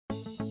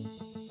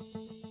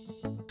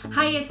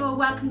Hi Year 4,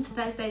 welcome to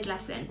Thursday's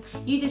lesson.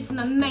 You did some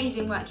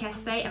amazing work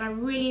yesterday and I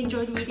really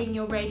enjoyed reading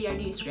your radio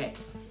news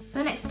scripts. For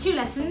the next 2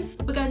 lessons,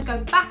 we're going to go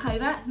back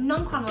over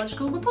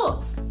non-chronological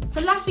reports.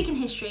 So last week in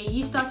history,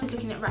 you started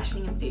looking at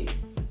rationing and food.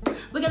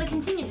 We're going to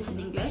continue this in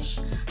English,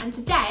 and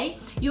today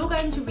you're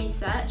going to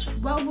research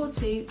World War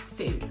II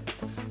food.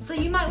 So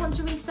you might want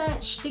to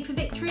research Dig for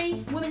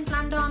Victory, Women's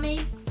Land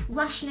Army,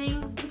 rationing,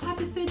 the type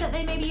of food that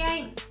they maybe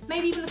ate,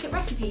 maybe even look at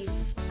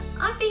recipes.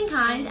 I've been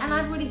kind and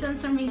I've already done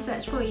some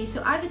research for you,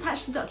 so I've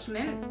attached a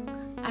document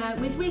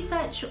with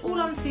research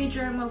all on food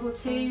during World War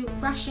II,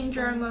 rationing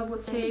during World War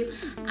II,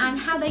 and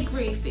how they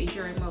grew food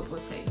during World War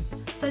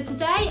II. So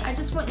today I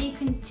just want you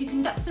to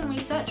conduct some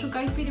research or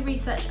go through the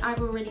research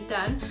I've already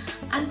done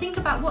and think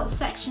about what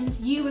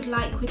sections you would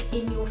like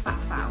within your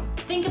fact file.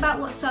 Think about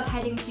what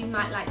subheadings you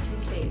might like to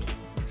include.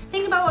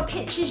 Think about what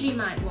pictures you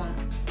might want.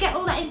 Get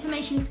all that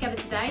information together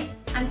today,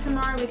 and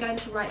tomorrow we're going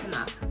to write them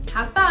up.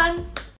 Have fun!